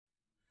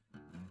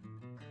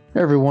Hey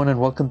everyone, and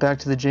welcome back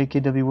to the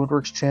JKW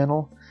Woodworks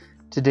channel.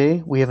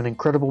 Today we have an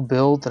incredible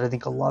build that I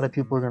think a lot of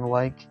people are going to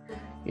like.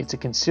 It's a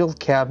concealed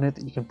cabinet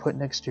that you can put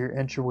next to your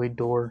entryway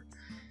door.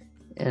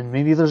 And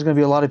maybe there's going to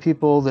be a lot of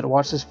people that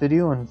watch this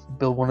video and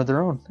build one of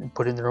their own and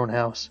put it in their own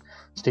house.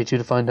 Stay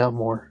tuned to find out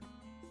more.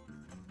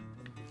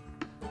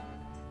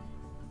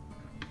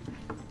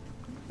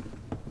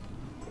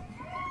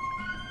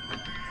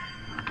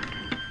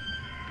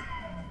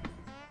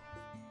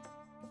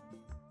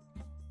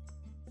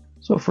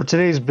 So for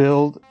today's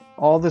build,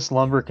 all this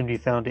lumber can be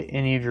found at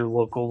any of your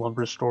local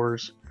lumber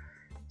stores.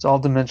 It's all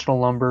dimensional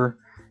lumber,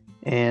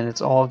 and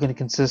it's all going to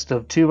consist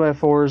of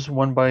 2x4s,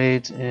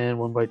 1x8s, and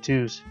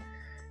 1x2s.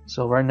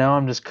 So right now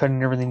I'm just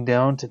cutting everything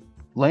down to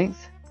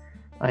length.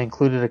 I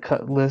included a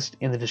cut list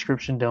in the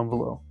description down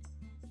below.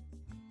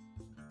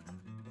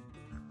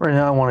 Right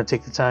now I want to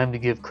take the time to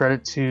give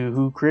credit to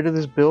who created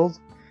this build.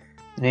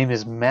 The name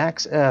is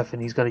Max F,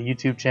 and he's got a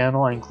YouTube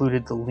channel. I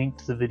included the link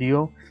to the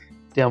video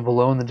down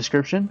below in the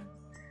description.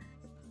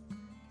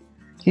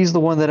 He's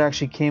the one that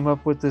actually came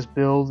up with this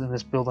build and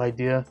this build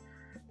idea.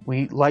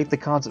 We liked the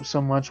concept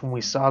so much when we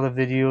saw the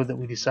video that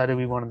we decided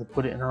we wanted to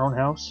put it in our own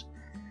house.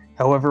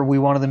 However, we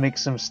wanted to make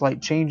some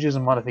slight changes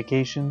and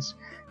modifications,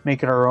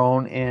 make it our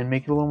own, and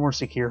make it a little more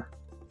secure.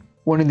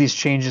 One of these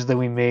changes that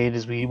we made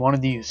is we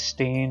wanted to use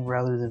stain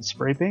rather than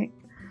spray paint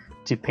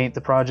to paint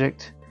the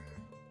project.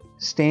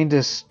 Stain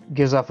just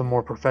gives off a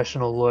more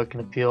professional look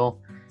and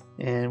appeal,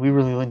 and we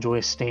really enjoy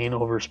stain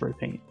over spray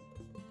paint.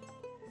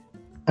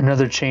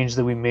 Another change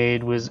that we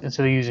made was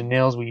instead of using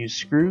nails, we use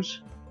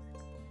screws.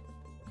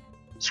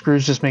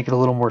 Screws just make it a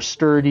little more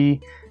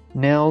sturdy.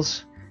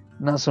 Nails,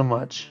 not so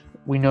much.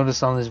 We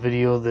noticed on this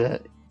video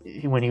that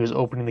when he was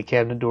opening the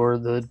cabinet door,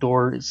 the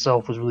door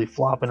itself was really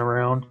flopping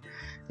around,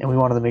 and we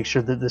wanted to make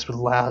sure that this would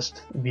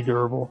last and be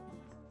durable.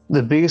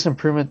 The biggest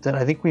improvement that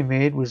I think we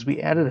made was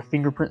we added a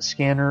fingerprint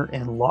scanner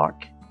and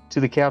lock to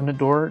the cabinet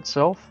door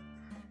itself.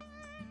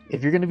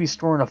 If you're going to be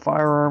storing a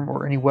firearm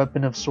or any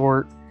weapon of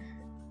sort,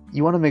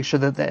 you want to make sure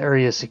that the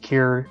area is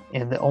secure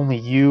and that only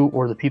you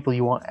or the people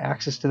you want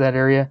access to that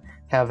area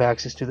have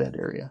access to that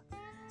area.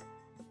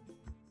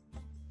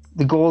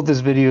 The goal of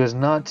this video is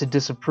not to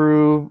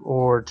disapprove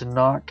or to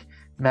knock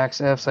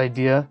Max F's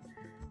idea.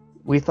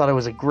 We thought it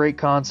was a great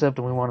concept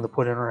and we wanted to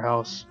put it in our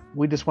house.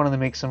 We just wanted to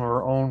make some of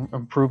our own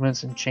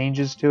improvements and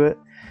changes to it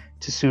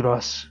to suit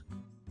us.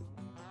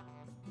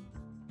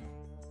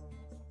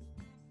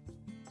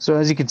 So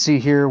as you can see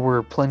here,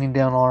 we're planing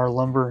down all our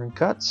lumber and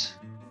cuts.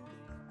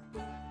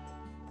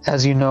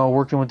 As you know,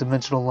 working with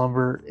dimensional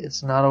lumber,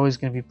 it's not always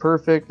going to be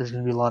perfect. There's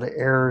going to be a lot of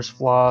errors,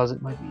 flaws.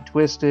 It might be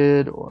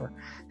twisted or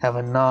have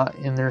a knot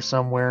in there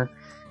somewhere.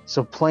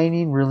 So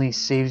planing really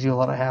saves you a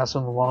lot of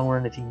hassle in the long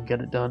run if you can get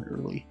it done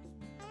early.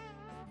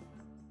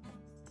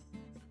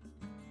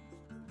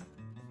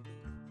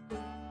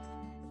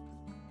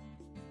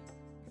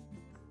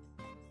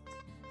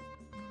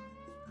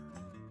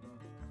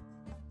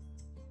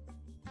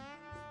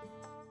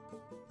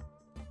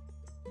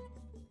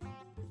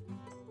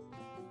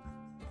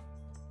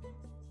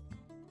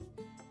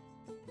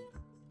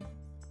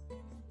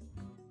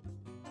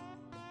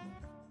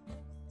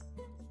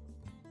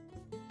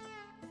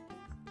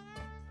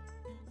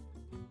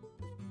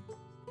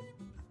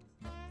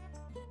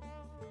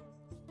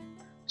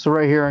 So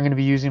right here I'm going to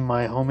be using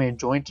my homemade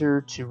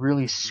jointer to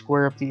really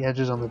square up the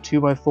edges on the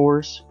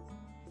 2x4s.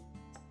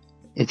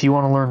 If you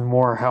want to learn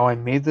more how I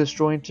made this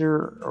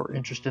jointer or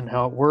interested in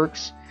how it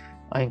works,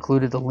 I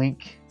included the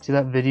link to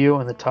that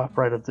video in the top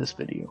right of this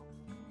video.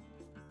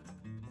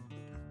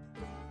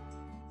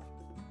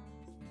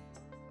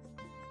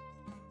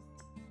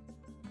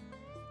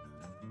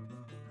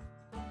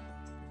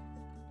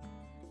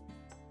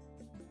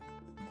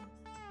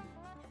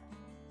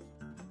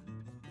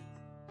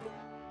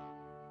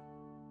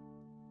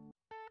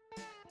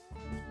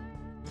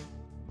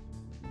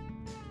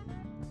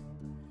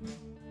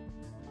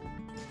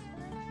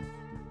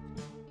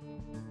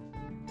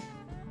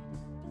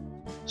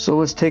 So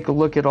let's take a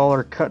look at all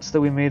our cuts that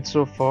we made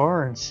so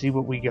far and see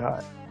what we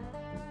got.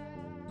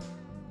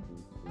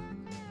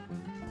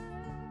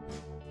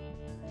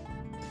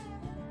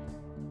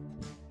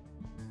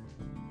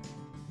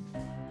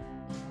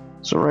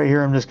 So right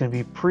here I'm just going to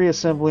be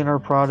pre-assembling our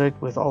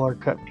product with all our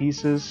cut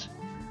pieces.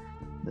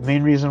 The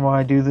main reason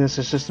why I do this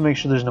is just to make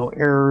sure there's no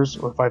errors,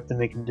 or if I have to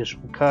make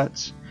additional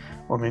cuts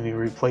or maybe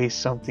replace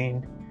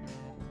something.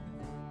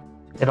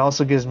 It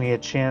also gives me a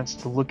chance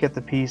to look at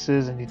the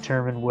pieces and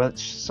determine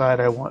which side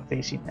I want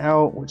facing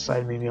out, which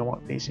side maybe I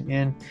want facing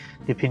in,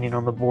 depending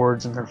on the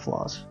boards and their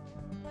flaws.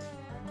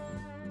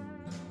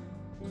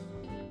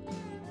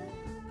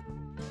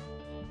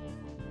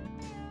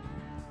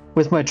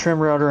 With my trim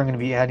router, I'm going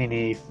to be adding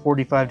a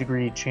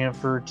 45-degree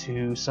chamfer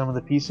to some of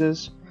the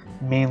pieces,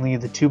 mainly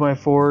the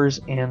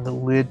 2x4s and the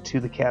lid to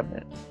the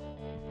cabinet.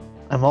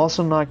 I'm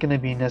also not going to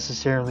be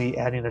necessarily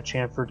adding a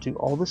chamfer to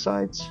all the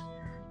sides,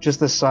 just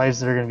the sides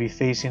that are going to be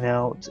facing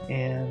out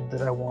and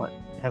that I want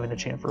having a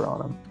chamfer on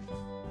them.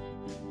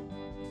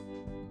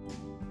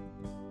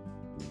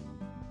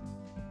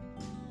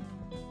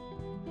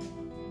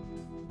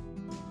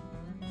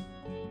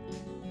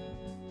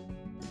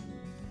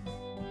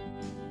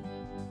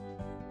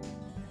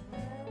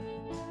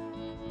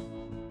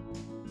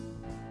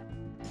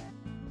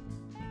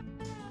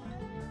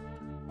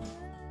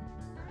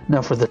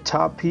 Now for the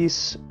top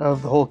piece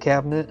of the whole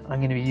cabinet, I'm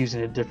going to be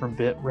using a different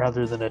bit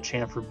rather than a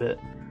chamfer bit.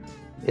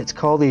 It's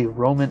called a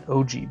Roman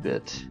OG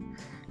bit,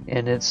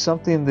 and it's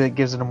something that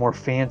gives it a more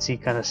fancy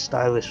kind of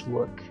stylish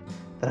look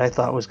that I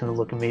thought was going to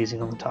look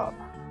amazing on the top.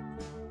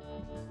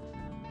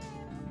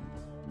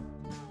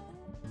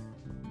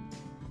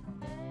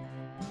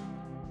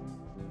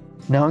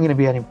 Now I'm going to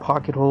be adding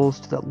pocket holes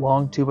to that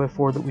long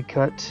 2x4 that we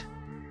cut.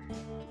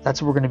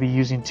 That's what we're going to be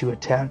using to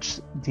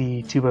attach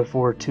the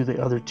 2x4 to the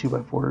other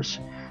 2x4s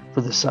for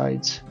the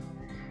sides.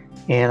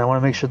 And I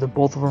want to make sure that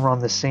both of them are on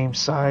the same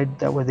side,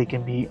 that way they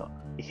can be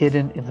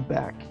hidden in the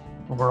back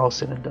when we're all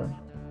said and done.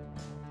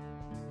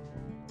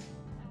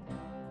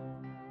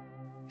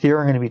 Here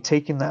I'm going to be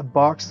taking that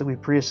box that we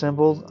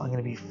pre-assembled, I'm going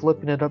to be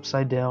flipping it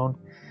upside down,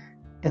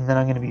 and then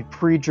I'm going to be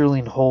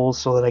pre-drilling holes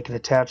so that I can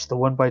attach the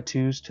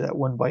 1x2s to that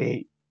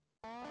 1x8.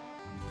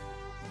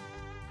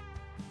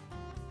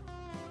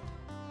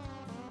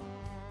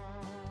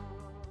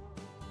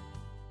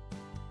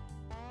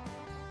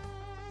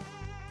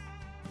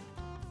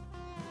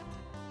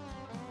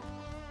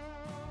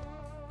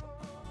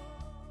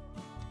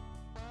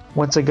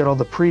 Once I got all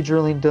the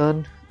pre-drilling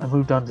done, I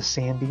moved on to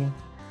sanding.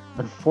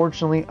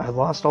 Unfortunately, I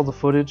lost all the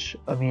footage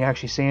of me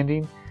actually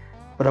sanding,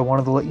 but I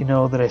wanted to let you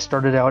know that I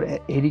started out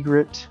at 80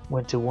 grit,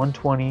 went to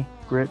 120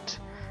 grit,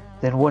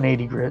 then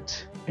 180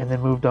 grit, and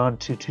then moved on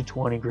to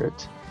 220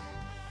 grit,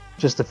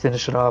 just to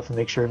finish it off and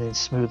make sure everything's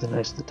smooth and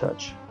nice to the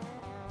touch.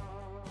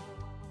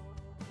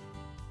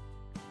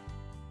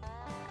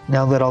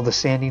 Now that all the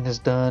sanding is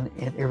done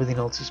and everything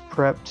else is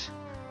prepped,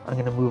 I'm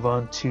going to move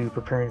on to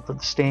preparing for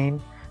the stain.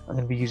 I'm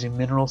going to be using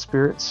mineral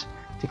spirits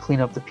to clean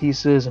up the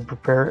pieces and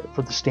prepare it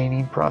for the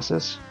staining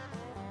process.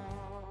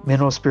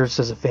 Mineral spirits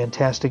does a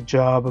fantastic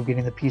job of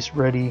getting the piece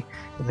ready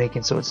and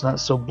making so it's not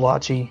so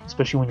blotchy,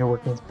 especially when you're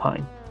working with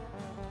pine.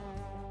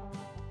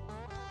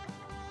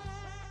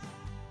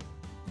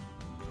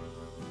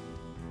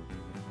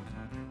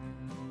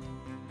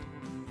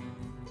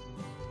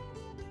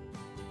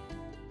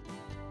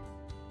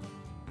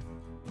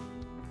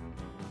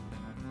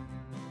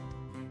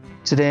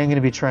 Today I'm going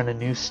to be trying a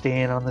new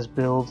stain on this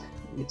build.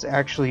 It's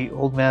actually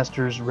Old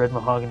Master's Red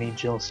Mahogany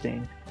Gel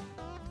Stain.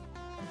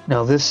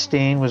 Now this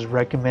stain was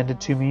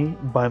recommended to me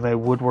by my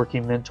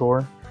woodworking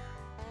mentor.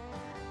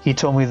 He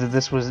told me that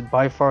this was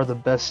by far the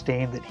best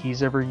stain that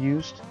he's ever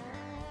used.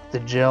 The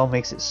gel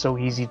makes it so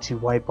easy to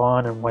wipe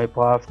on and wipe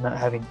off, not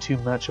having too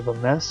much of a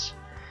mess.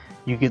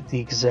 You get the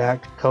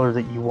exact color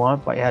that you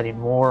want by adding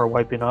more or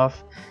wiping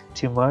off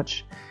too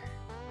much.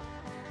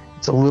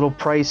 It's a little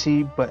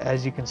pricey, but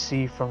as you can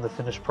see from the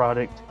finished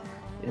product,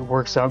 it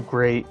works out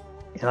great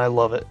and I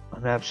love it.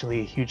 I'm actually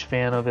a huge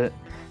fan of it,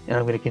 and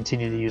I'm going to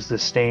continue to use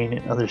this stain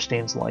and other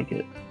stains like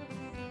it.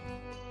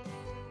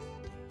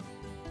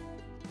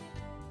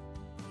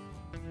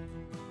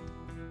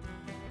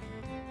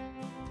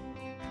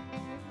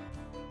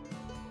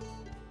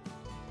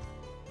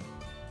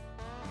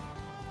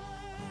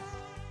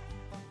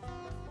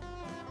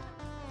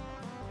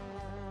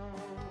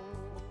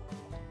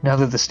 Now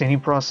that the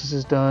staining process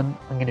is done,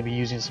 I'm going to be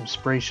using some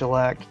spray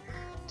shellac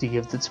to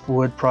give this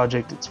wood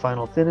project its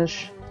final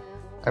finish.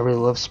 I really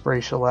love spray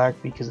shellac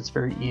because it's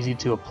very easy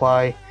to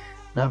apply,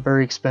 not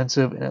very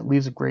expensive, and it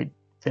leaves a great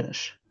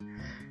finish.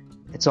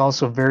 It's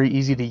also very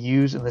easy to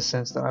use in the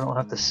sense that I don't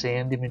have to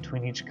sand in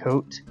between each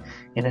coat,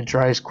 and it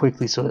dries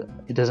quickly so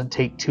it doesn't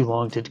take too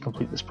long to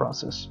complete this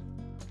process.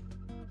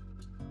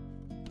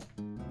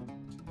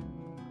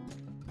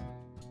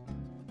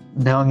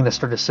 Now I'm going to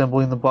start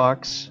assembling the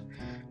box.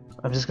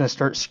 I'm just going to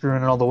start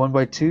screwing in all the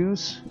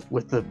 1x2s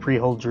with the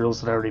pre-hole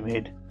drills that I already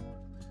made.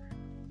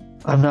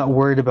 I'm not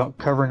worried about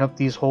covering up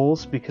these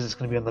holes because it's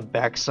going to be on the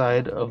back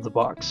side of the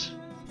box.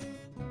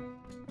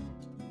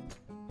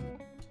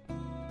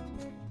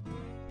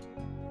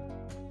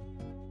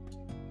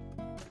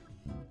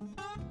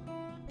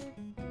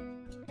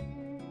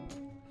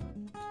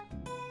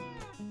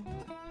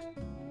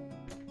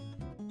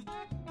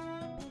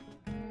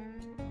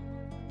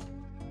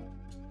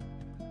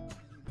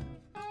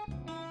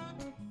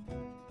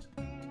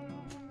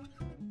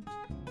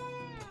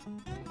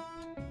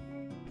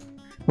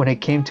 When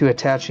it came to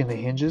attaching the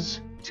hinges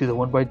to the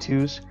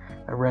 1x2s,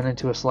 I ran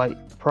into a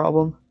slight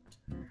problem.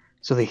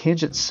 So the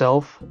hinge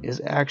itself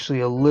is actually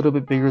a little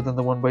bit bigger than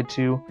the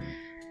 1x2.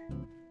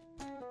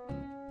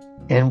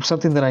 And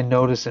something that I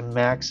noticed in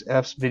Max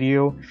F's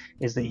video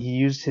is that he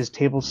used his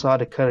table saw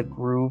to cut a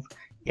groove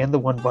in the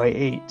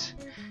 1x8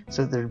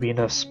 so that there'd be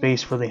enough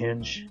space for the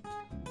hinge.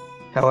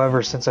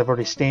 However, since I've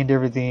already stained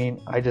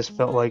everything, I just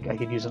felt like I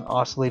could use an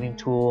oscillating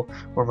tool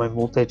or my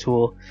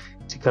multi-tool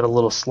to cut a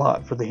little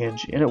slot for the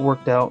hinge, and it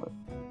worked out.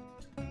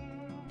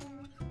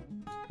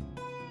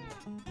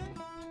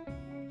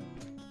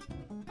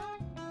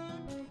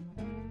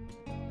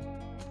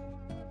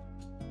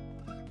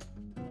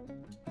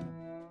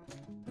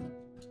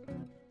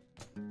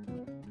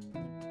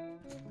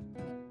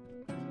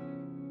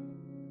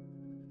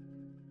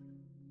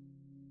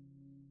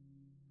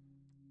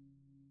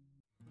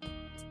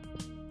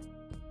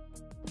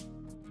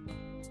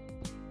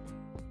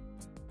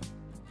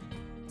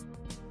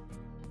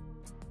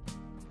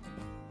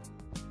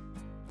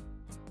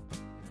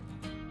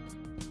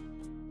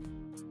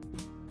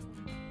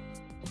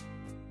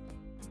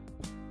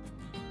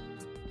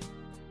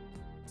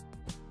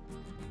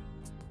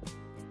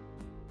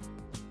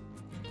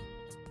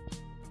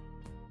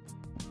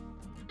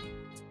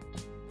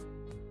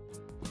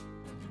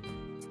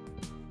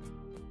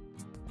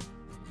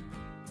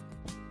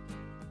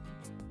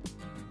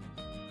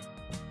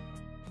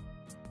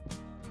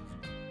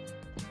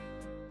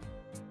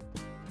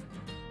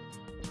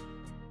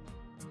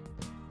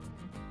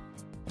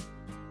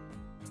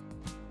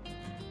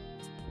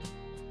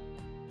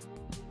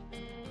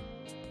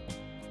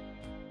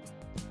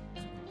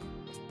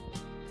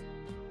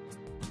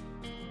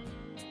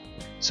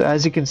 So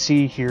as you can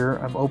see here,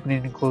 I'm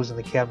opening and closing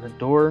the cabinet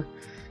door,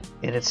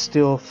 and it's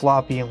still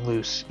floppy and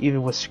loose,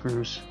 even with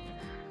screws.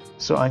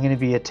 So I'm going to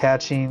be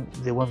attaching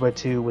the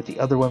 1x2 with the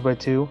other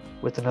 1x2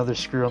 with another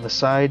screw on the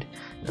side,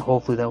 and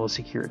hopefully that will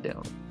secure it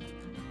down.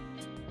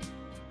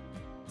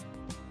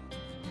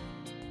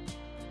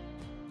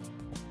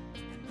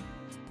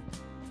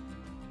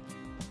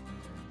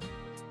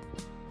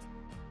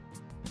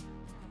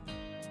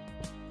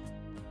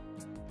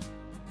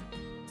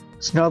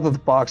 So now that the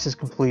box is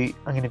complete,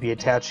 I'm going to be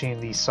attaching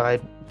the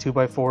side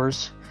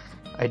 2x4s.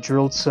 I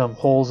drilled some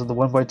holes in the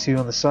 1x2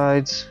 on the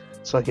sides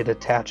so I could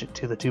attach it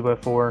to the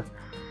 2x4.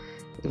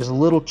 It was a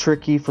little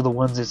tricky for the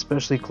ones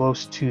especially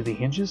close to the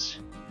hinges,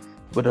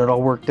 but it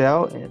all worked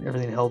out and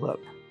everything held up.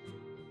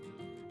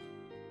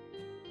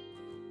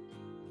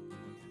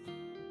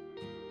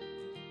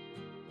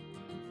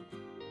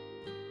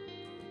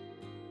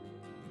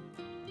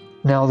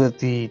 Now that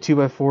the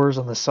 2x4s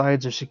on the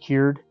sides are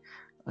secured,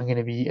 I'm going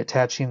to be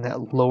attaching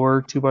that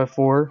lower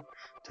 2x4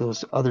 to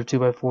those other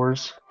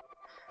 2x4s.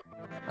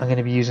 I'm going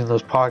to be using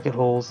those pocket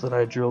holes that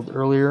I drilled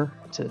earlier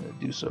to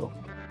do so.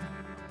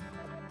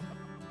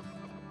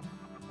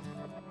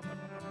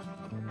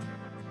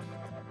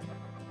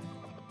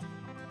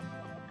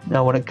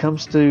 Now when it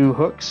comes to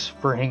hooks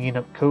for hanging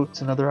up coats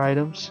and other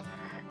items,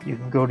 you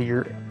can go to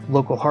your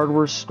local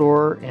hardware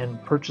store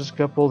and purchase a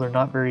couple. They're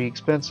not very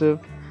expensive,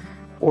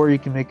 or you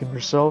can make them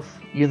yourself.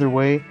 Either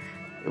way,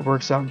 it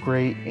works out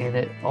great, and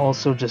it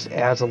also just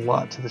adds a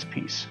lot to this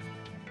piece.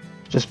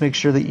 Just make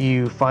sure that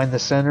you find the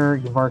center,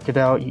 you mark it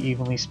out, you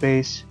evenly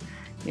space,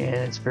 and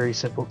it's very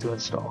simple to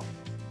install.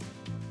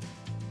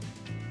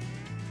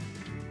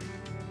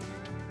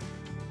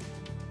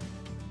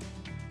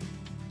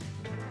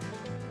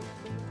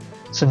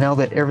 So now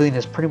that everything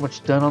is pretty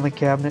much done on the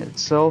cabinet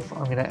itself,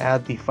 I'm going to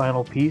add the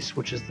final piece,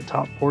 which is the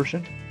top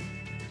portion.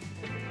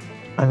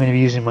 I'm going to be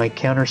using my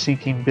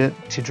countersinking bit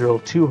to drill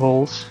 2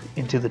 holes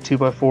into the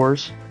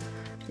 2x4s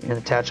and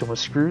attach them with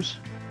screws.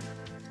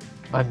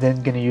 I'm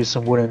then going to use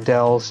some wooden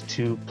dowels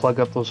to plug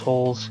up those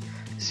holes,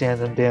 sand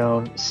them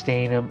down,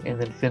 stain them,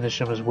 and then finish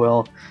them as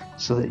well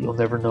so that you'll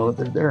never know that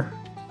they're there.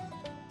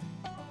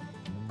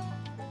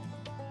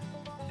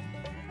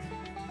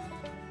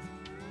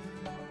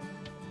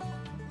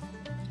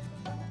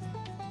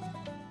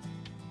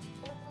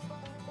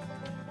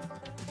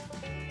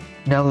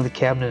 Now that the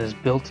cabinet is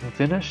built and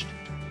finished,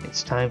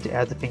 it's time to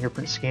add the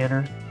fingerprint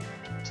scanner.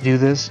 To do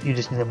this, you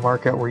just need to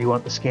mark out where you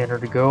want the scanner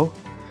to go,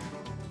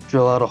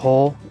 drill out a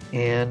hole,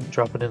 and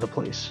drop it into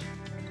place.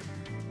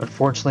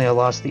 Unfortunately, I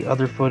lost the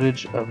other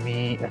footage of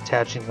me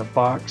attaching the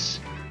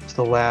box to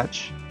the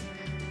latch.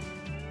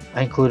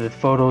 I included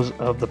photos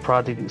of the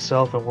project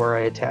itself and where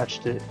I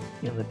attached it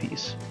in the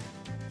piece.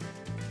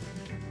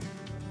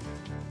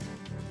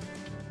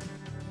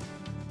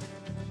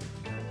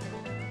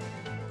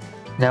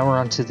 Now we're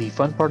on to the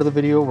fun part of the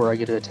video where I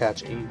get to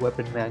attach a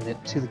weapon magnet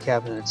to the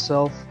cabinet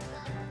itself.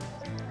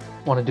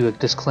 I want to do a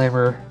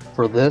disclaimer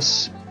for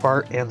this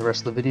part and the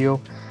rest of the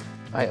video.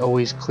 I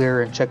always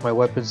clear and check my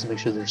weapons to make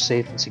sure they're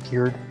safe and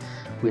secured.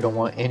 We don't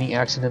want any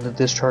accidental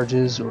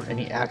discharges or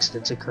any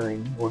accidents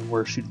occurring when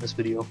we're shooting this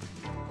video.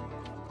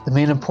 The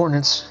main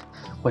importance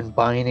when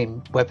buying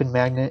a weapon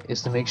magnet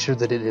is to make sure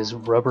that it is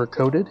rubber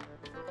coated.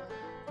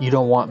 You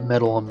don't want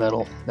metal on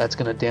metal. That's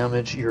going to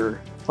damage your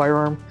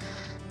firearm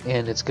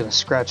and it's going to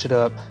scratch it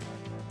up.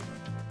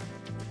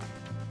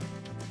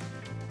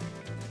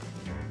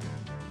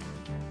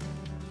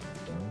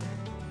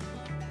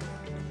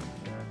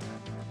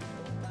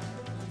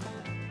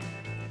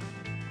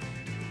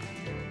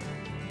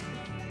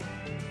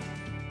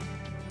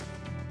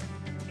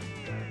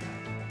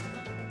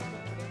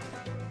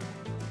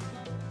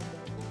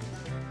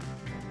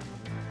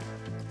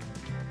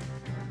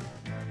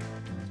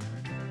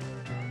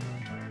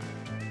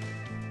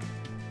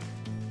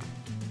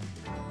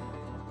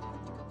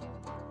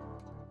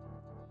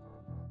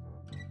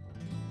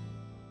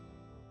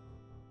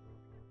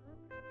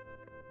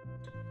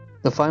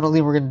 The final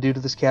thing we're going to do to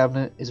this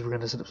cabinet is we're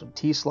going to set up some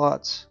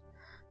T-slots.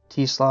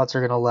 T-slots are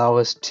going to allow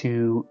us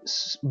to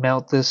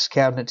mount this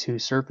cabinet to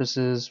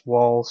surfaces,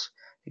 walls,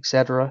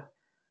 etc.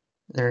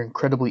 They're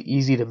incredibly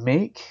easy to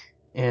make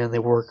and they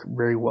work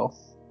very well.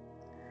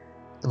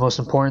 The most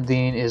important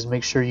thing is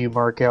make sure you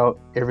mark out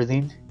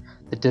everything,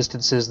 the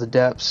distances, the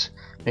depths,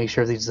 make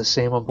sure everything's the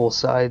same on both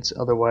sides,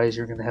 otherwise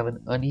you're going to have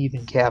an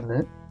uneven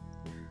cabinet.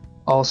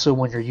 Also,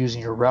 when you're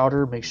using your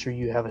router, make sure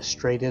you have a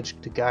straight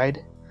edge to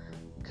guide,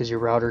 because your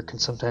router can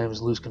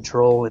sometimes lose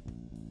control.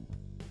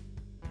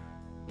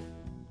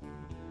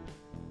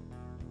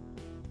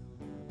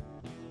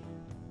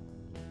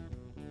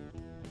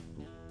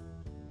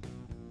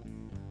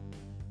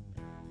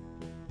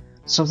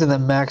 Something that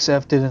Max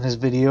F did in his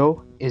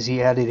video is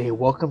he added a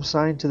welcome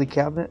sign to the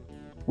cabinet,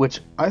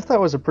 which I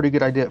thought was a pretty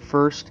good idea at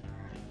first.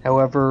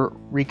 However,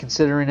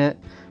 reconsidering it,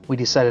 we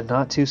decided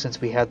not to since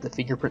we had the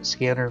fingerprint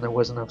scanner and there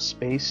wasn't enough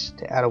space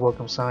to add a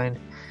welcome sign.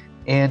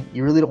 And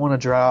you really don't want to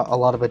draw a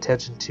lot of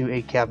attention to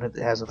a cabinet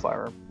that has a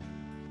firearm.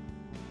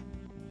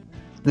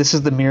 This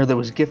is the mirror that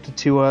was gifted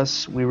to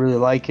us. We really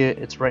like it.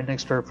 It's right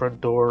next to our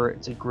front door.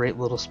 It's a great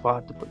little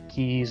spot to put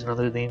keys and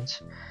other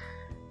things.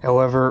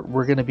 However,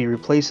 we're going to be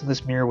replacing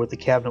this mirror with the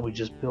cabinet we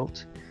just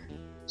built.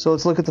 So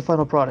let's look at the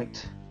final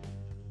product.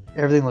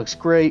 Everything looks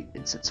great.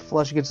 It sits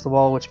flush against the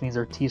wall, which means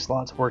our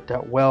T-slots worked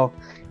out well.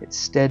 It's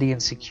steady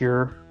and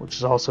secure, which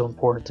is also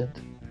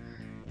important.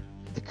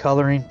 The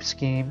coloring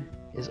scheme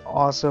is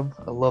awesome.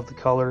 I love the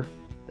color.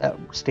 That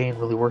stain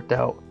really worked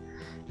out.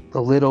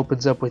 The lid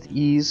opens up with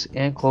ease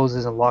and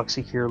closes and locks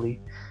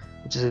securely,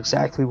 which is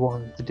exactly what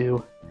we wanted to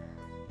do.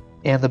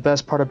 And the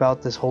best part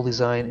about this whole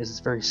design is it's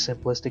very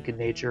simplistic in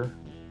nature.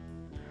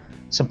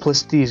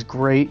 Simplicity is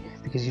great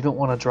because you don't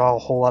want to draw a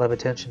whole lot of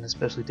attention,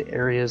 especially to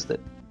areas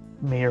that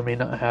may or may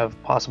not have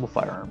possible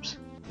firearms.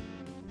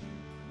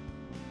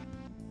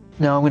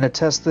 Now I'm going to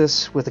test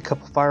this with a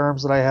couple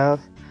firearms that I have,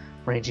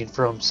 ranging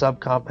from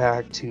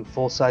subcompact to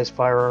full-size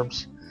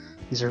firearms.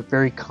 These are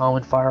very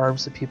common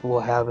firearms that people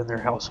will have in their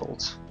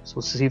households. So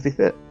let's see if they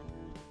fit.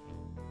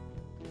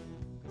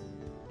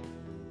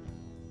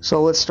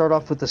 So let's start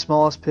off with the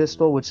smallest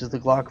pistol, which is the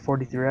Glock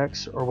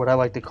 43X, or what I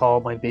like to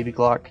call my baby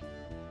Glock.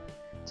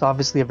 It's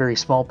obviously a very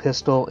small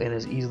pistol and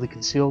is easily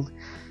concealed,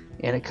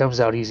 and it comes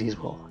out easy as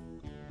well.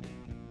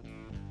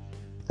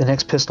 The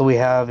next pistol we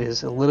have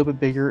is a little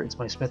bit bigger. It's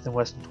my Smith &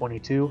 Wesson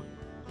 22.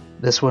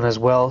 This one as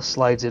well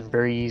slides in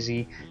very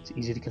easy. It's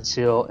easy to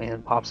conceal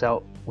and pops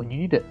out when you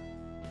need it.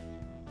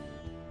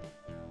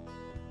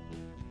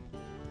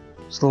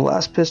 So the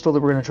last pistol that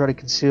we're going to try to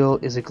conceal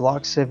is a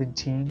Glock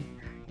 17.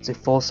 It's a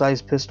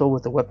full-size pistol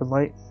with a weapon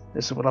light.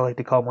 This is what I like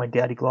to call my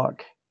daddy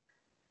Glock.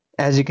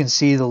 As you can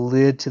see, the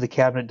lid to the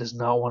cabinet does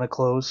not want to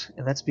close,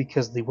 and that's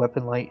because the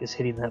weapon light is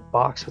hitting that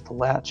box with the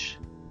latch.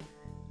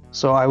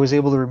 So I was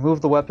able to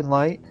remove the weapon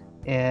light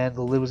and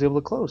the lid was able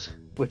to close,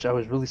 which I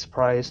was really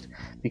surprised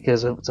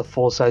because it's a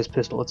full-size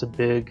pistol. It's a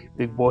big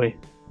boy.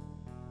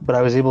 But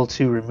I was able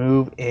to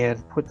remove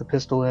and put the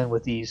pistol in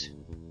with ease.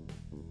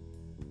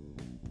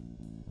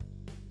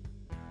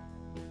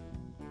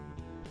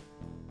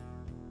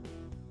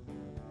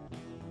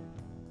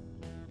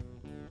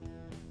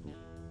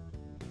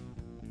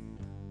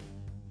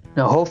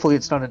 Now hopefully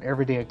it's not an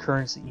everyday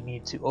occurrence that you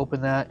need to open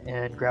that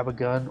and grab a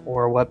gun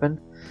or a weapon,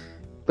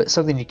 but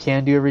something you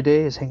can do every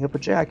day is hang up a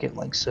jacket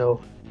like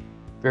so.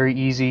 Very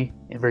easy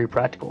and very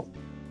practical.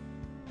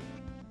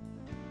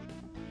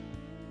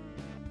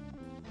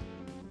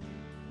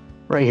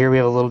 Right here we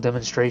have a little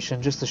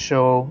demonstration just to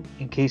show,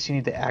 in case you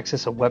need to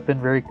access a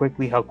weapon very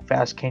quickly, how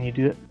fast can you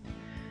do it?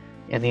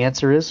 And the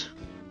answer is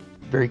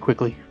very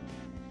quickly.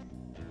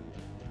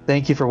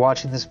 Thank you for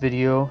watching this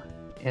video.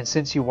 And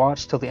since you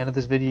watched till the end of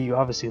this video, you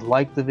obviously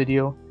liked the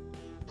video.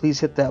 Please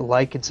hit that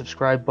like and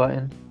subscribe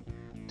button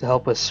to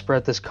help us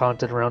spread this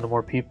content around to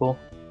more people.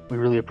 We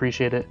really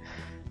appreciate it.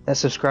 That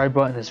subscribe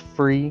button is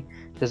free.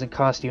 It doesn't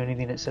cost you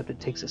anything except it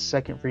takes a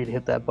second for you to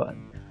hit that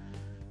button.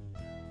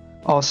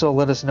 Also,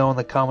 let us know in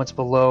the comments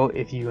below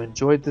if you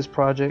enjoyed this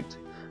project.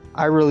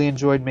 I really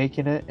enjoyed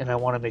making it, and I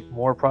want to make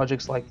more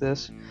projects like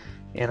this.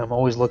 And I'm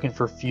always looking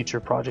for future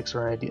projects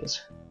or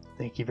ideas.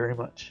 Thank you very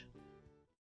much.